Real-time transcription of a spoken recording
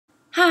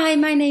Hi,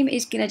 my name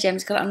is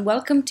Gemzicle and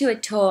welcome to a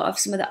tour of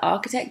some of the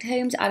architect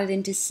homes added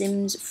into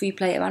Sims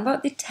Freeplay around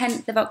about the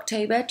 10th of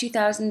October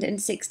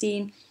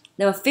 2016.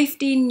 There were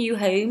 15 new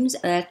homes,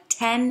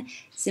 10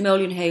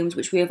 simoleon homes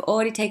which we have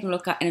already taken a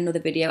look at in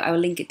another video. I will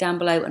link it down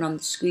below and on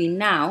the screen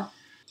now.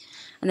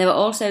 And there were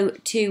also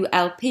 2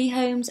 LP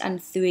homes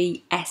and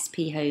 3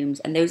 SP homes,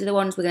 and those are the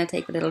ones we're going to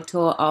take a little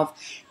tour of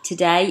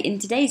today in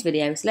today's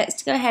video. So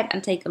let's go ahead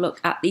and take a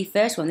look at the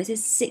first one. This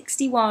is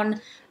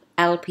 61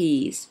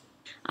 LPs.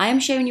 I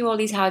am showing you all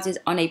these houses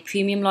on a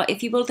premium lot.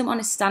 If you build them on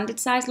a standard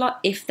size lot,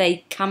 if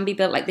they can be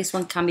built, like this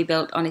one can be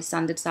built on a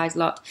standard size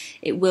lot,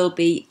 it will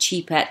be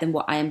cheaper than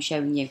what I am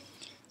showing you.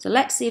 So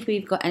let's see if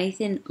we've got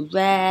anything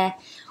rare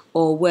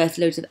or worth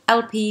loads of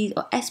LPs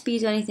or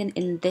SPs or anything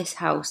in this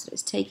house.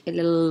 Let's take a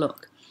little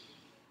look.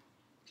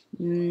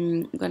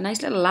 We've got a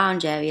nice little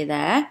lounge area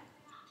there.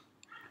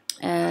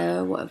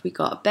 What have we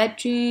got? A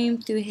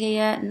bedroom through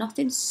here.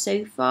 Nothing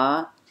so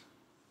far.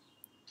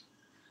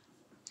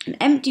 An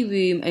empty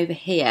room over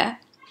here.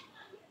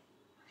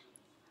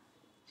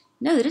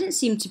 No, there doesn't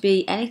seem to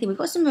be anything. We've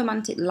got some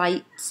romantic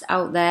lights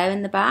out there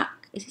in the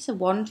back. Is this a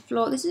 1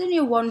 floor? This is only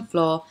a 1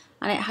 floor,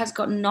 and it has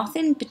got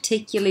nothing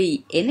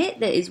particularly in it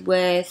that is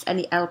worth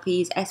any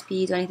LPs,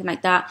 SPs or anything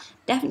like that.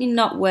 Definitely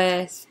not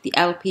worth the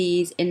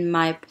LPs in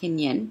my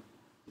opinion.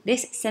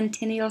 This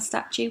Centennial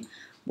statue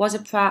was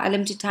a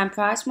limited time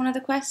prize for one of the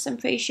quests, I'm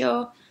pretty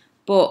sure.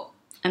 But,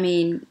 I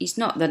mean, he's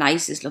not the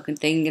nicest looking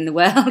thing in the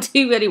world.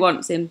 Who really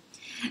wants him?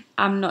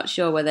 I'm not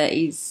sure whether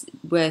he's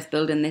worth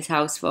building this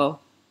house for.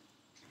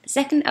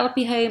 Second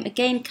LP home,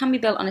 again, can be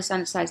built on a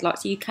standard size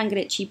lot, so you can get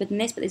it cheaper than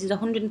this, but this is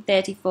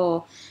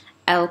 134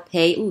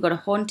 LP. Ooh, we've got a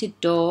haunted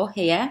door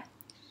here.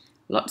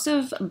 Lots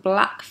of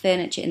black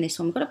furniture in this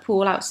one. We've got a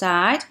pool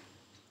outside.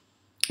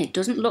 It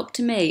doesn't look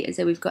to me as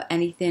though we've got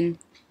anything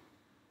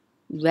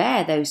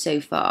rare though so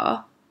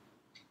far.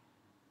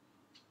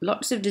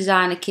 Lots of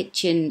designer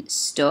kitchen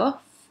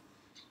stuff.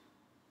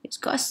 It's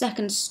got a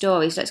second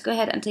story, so let's go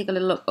ahead and take a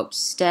little look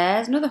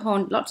upstairs.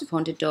 Lots of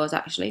haunted doors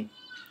actually.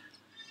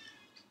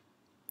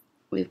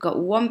 We've got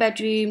 1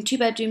 bedroom, 2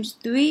 bedrooms,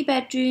 3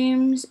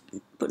 bedrooms,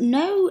 but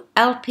no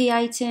LP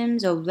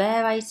items or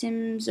rare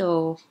items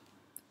or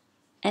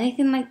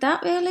anything like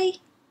that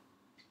really.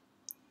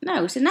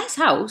 No, it's a nice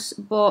house,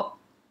 but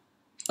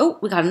oh,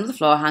 we got another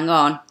floor, hang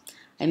on.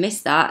 I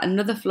missed that.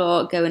 Another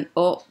floor going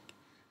up.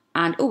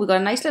 And oh, we've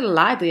got a nice little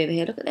library over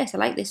here. Look at this. I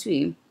like this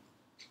room.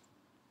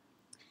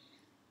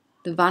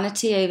 The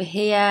vanity over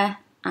here.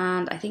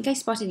 And I think I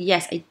spotted,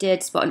 yes, I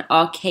did spot an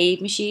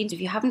arcade machine. So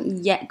if you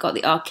haven't yet got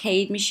the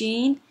arcade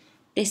machine,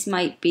 this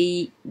might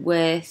be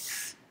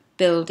worth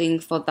building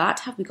for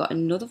that. Have we got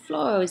another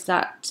floor or is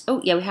that... Oh,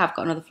 yeah, we have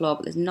got another floor,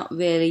 but there's not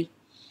really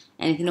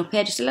anything up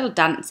here. Just a little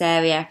dance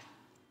area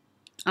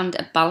and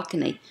a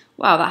balcony.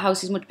 Wow, that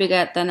house is much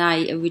bigger than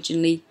I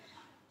originally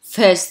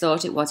first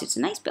thought it was. It's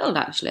a nice build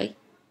actually.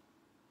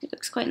 It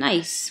looks quite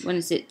nice when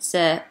it's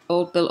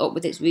all built up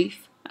with its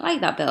roof. I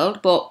like that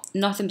build, but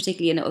nothing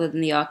particularly in it other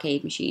than the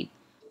arcade machine.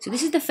 So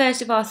this is the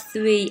first of our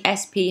 3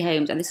 SP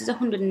homes, and this is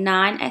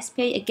 109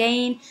 SP.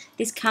 Again,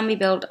 this can be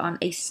built on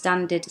a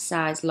standard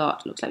size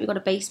lot. Looks like we've got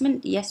a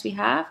basement. Yes, we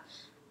have.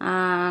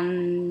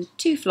 And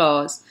 2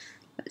 floors.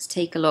 Let's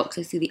take a look.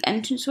 So through the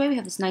entranceway, we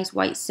have this nice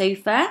white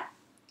sofa.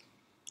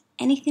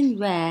 Anything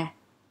rare?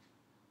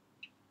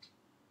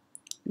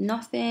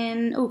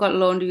 Nothing. Oh, we've got a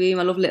laundry room.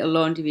 I love little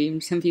laundry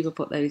rooms. Some people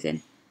put those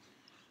in.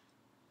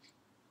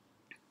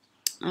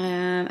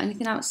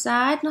 Anything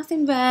outside?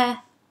 Nothing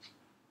rare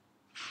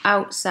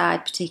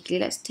outside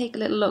particularly. Let's take a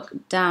little look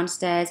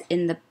downstairs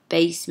in the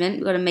basement.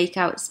 We've got a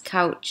make-out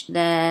couch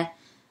there.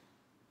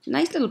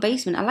 Nice little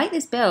basement. I like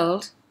this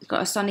build. It's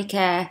got a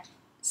Sonicare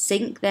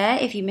sink there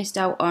if you missed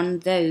out on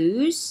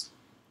those.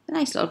 A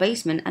nice little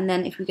basement. And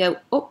then if we go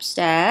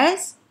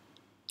upstairs,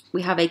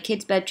 we have a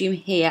kid's bedroom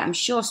here. I'm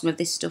sure some of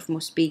this stuff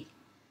must be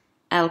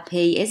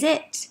LP. Is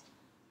it?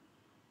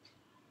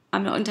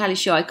 I'm not entirely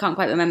sure. I can't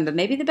quite remember.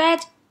 Maybe the bed?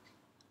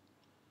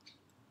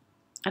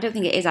 I don't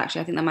think it is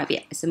actually. I think that might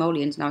be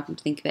simoleons now I come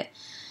to think of it.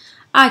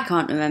 I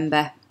can't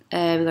remember.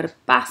 We've got a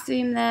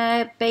bathroom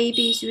there,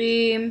 baby's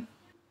room,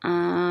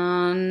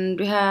 and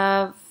we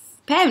have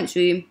parents'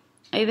 room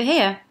over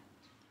here.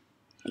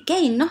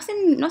 Again,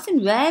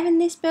 nothing rare in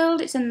this build.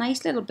 It's a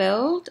nice little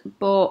build,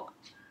 but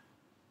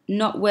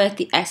not worth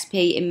the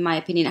SP in my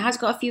opinion. It has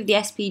got a few of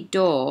the SP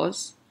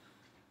doors.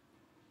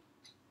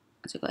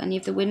 Has it got any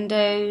of the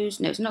windows?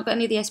 No, it's not got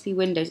any of the SP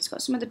windows. It's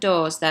got some of the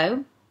doors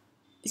though.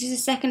 This is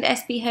a second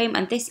SP home,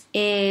 and this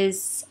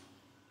is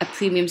a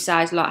premium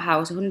size lot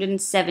house,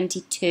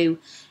 172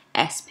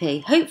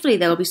 SP. Hopefully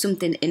there will be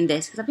something in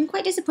this, because I've been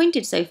quite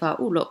disappointed so far.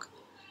 Oh, look.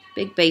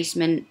 Big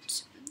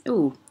basement.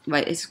 Oh,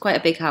 right, this is quite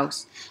a big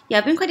house. Yeah,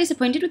 I've been quite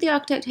disappointed with the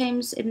architect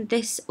homes in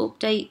this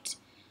update.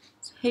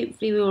 So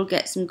hopefully we will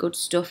get some good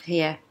stuff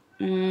here.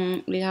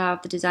 We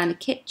have the designer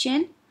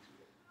kitchen.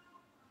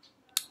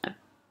 A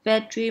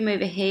bedroom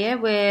over here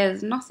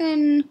with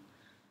nothing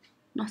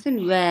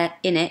rare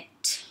in it.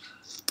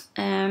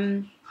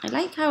 I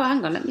like how,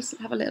 hang on, let me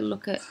have a little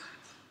look at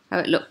how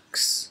it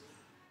looks.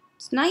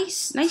 It's It's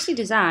nice, nicely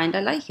designed.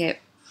 I like it.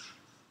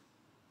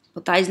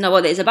 But that is not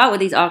what it's about with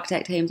these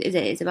architect homes, is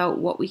it? It's about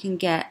what we can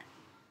get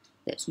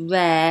that's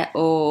rare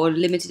or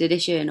limited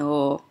edition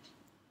or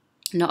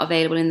not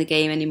available in the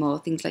game anymore,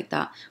 things like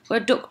that. For a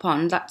duck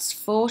pond, that's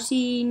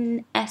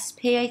 14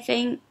 SP, I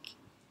think.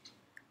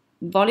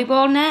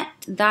 Volleyball net,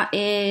 that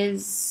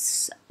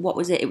is, what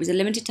was it? It was a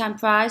limited time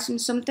prize from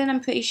something, I'm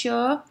pretty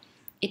sure.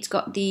 It's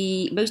got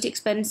the most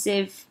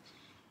expensive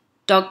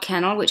dog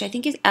kennel, which I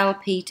think is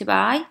LP to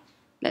buy.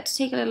 Let's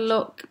take a little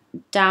look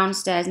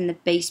downstairs in the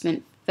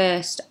basement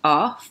first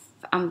off.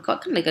 And we've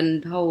got kind of like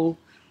a whole,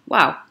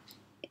 wow,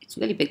 it's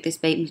really big, this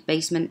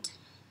basement.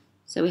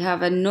 So we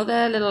have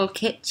another little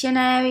kitchen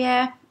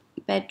area,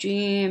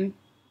 bedroom.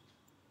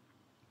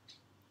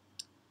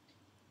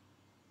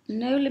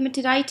 No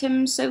limited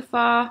items so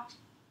far.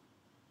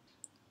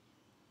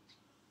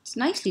 It's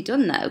nicely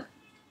done though.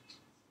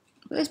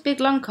 Look at this big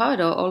long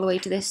corridor all the way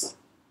to this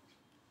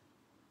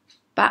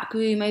back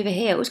room over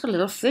here. Oh, it's got a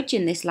little fridge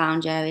in this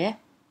lounge area.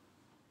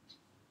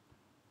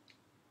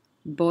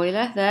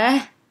 Boiler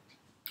there.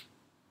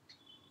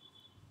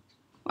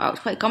 Wow, it's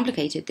quite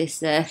complicated,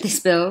 this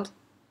build.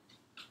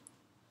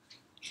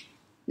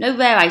 No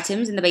rare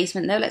items in the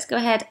basement though. Let's go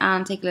ahead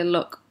and take a little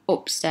look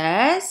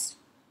upstairs.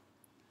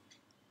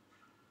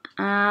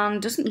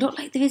 And doesn't look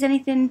like there is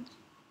anything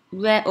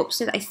rare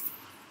upstairs. I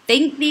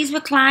think these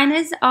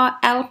recliners are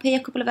LP, a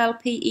couple of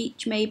LP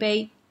each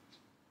maybe.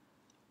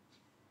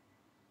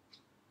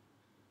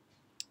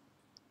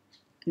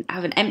 I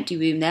have an empty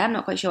room there, I'm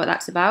not quite sure what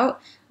that's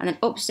about. And then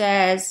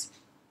upstairs,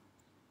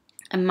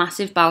 a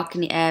massive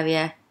balcony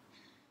area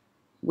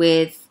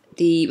with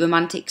the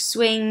romantic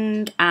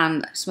swing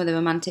and some of the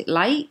romantic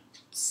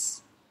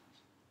lights.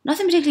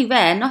 Nothing particularly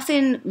rare,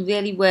 nothing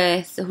really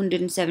worth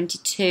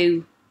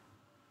 172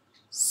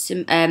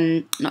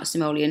 not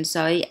simoleons,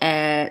 sorry,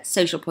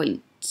 social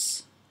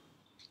points.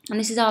 And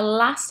this is our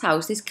last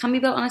house. This can be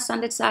built on a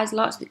standard size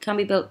lot, so it can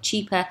be built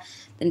cheaper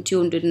than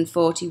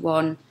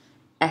 241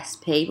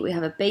 SP. But we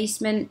have a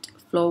basement,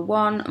 floor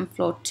 1 and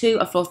floor 2,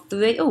 or floor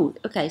 3. Oh,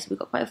 okay, so we've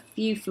got quite a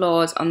few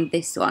floors on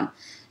this one.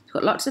 We've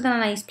got lots of the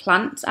nice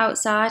plants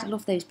outside. I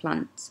love those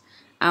plants.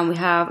 And we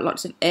have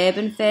lots of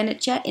urban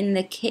furniture in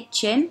the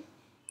kitchen.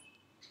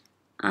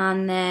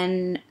 And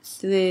then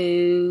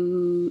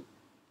through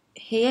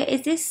here,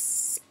 is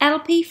this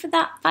LP for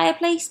that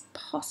fireplace?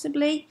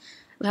 Possibly.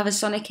 We have a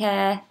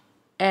Sonicare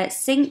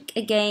sink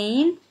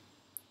again.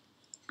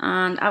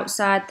 And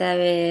outside there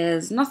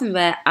is nothing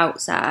rare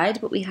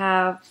outside, but we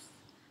have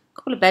a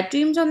couple of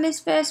bedrooms on this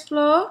first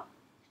floor.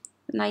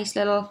 A nice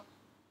little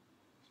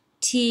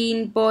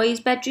teen boys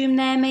bedroom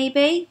there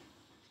maybe.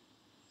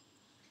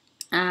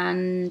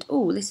 And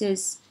oh, this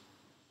is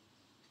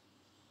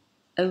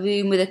a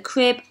room with a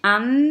crib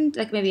and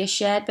like maybe a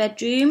shared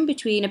bedroom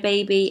between a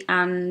baby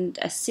and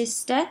a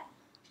sister.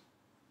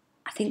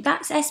 I think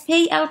that's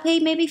SP, LP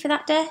maybe for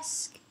that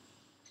desk.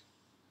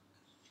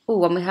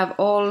 Oh, and we have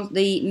all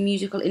the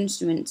musical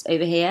instruments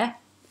over here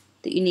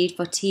that you need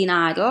for Teen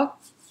Idol.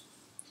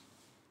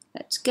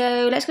 Let's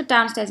go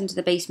downstairs into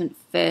the basement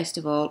first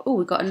of all. Oh,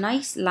 we've got a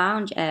nice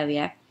lounge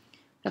area.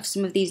 We have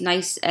some of these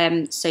nice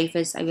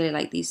sofas. I really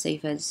like these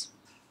sofas.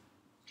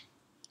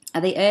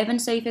 Are they urban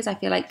sofas? I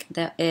feel like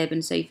they're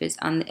urban sofas,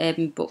 and the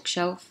urban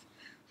bookshelf.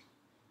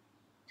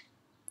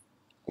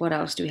 What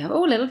else do we have?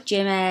 Oh, a little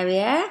gym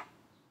area.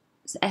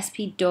 There's an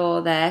SP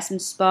door there. Some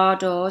spa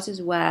doors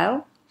as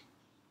well.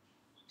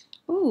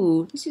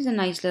 Oh, this is a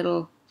nice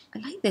little... I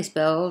like this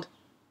build.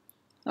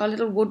 Our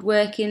little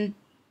woodworking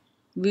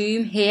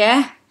room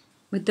here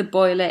with the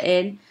boiler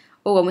in.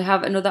 Oh, and we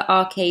have another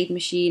arcade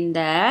machine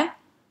there.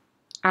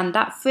 And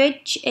that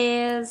fridge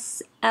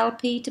is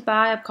LP to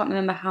buy. I can't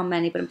remember how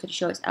many, but I'm pretty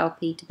sure it's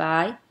LP to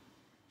buy.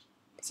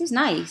 This is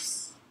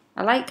nice.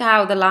 I like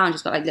how the lounge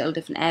has got like little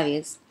different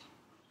areas.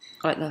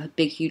 Got like the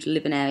big, huge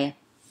living area.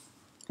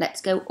 Let's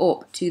go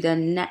up to the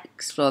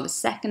next floor, the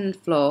second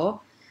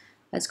floor.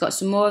 It's got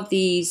some more of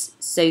these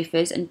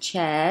sofas and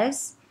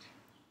chairs.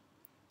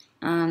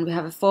 And we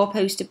have a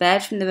 4-poster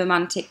bed from the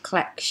Romantic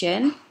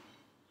Collection.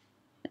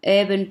 An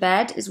urban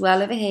bed as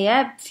well over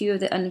here. A few of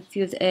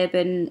the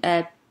urban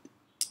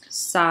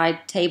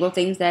side table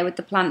things there with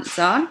the plants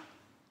on.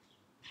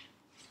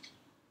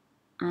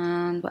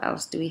 And what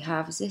else do we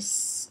have? Is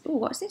this... Oh,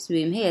 what's this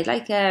room here?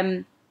 Like,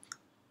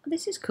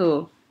 this is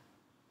cool.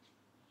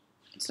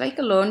 It's like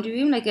a laundry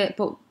room, like a,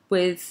 but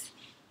with,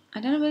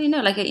 I don't really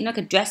know, like a, you know, like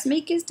a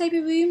dressmaker's type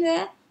of room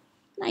there.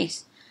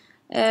 Nice.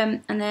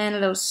 And then a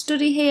little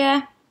study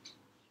here.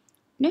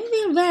 No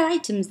real rare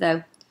items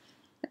though.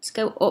 Let's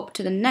go up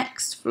to the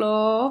next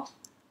floor.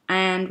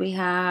 And we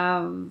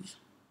have...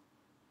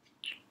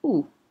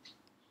 Ooh.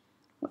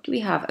 What do we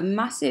have? A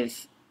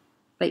massive,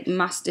 like,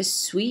 master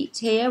suite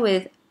here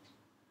with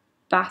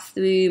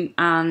bathroom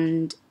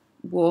and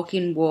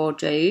walk-in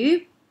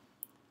wardrobe.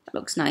 That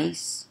looks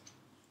nice.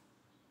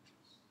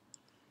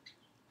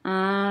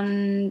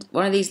 And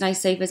one of these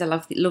nice sofas. I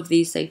love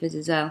these sofas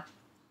as well. A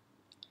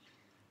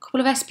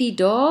couple of SP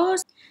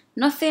doors.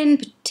 Nothing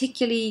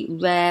particularly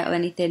rare or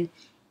anything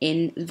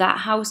in that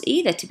house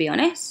either, to be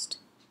honest.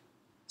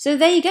 So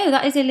there you go,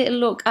 that is a little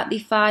look at the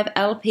 5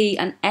 LP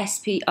and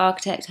SP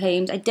Architect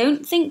homes. I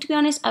don't think, to be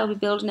honest, I'll be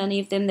building any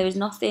of them. There is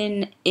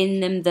nothing in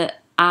them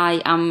that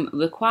I am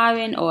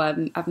requiring or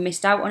I've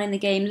missed out on in the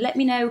game. Let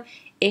me know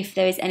if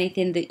there is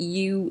anything that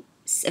you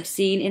have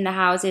seen in the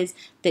houses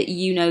that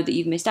you know that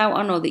you've missed out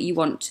on or that you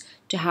want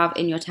to have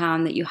in your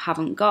town that you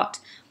haven't got.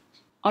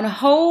 On a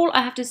whole,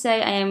 I have to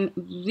say I am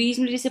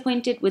reasonably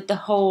disappointed with the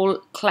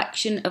whole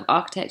collection of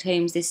Architect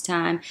homes this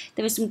time.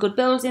 There were some good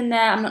builds in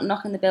there. I'm not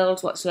knocking the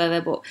builds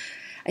whatsoever, but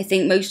I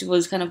think most of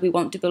us we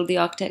want to build the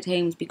Architect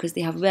homes because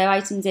they have rare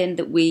items in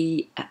that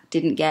we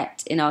didn't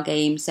get in our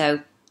game.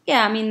 So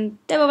yeah, I mean,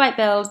 they're alright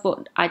builds,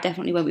 but I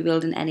definitely won't be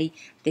building any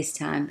this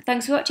time.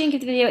 Thanks for watching.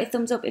 Give the video a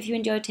thumbs up if you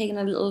enjoyed taking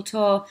a little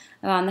tour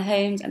around the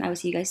homes, and I will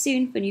see you guys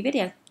soon for a new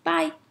video.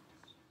 Bye!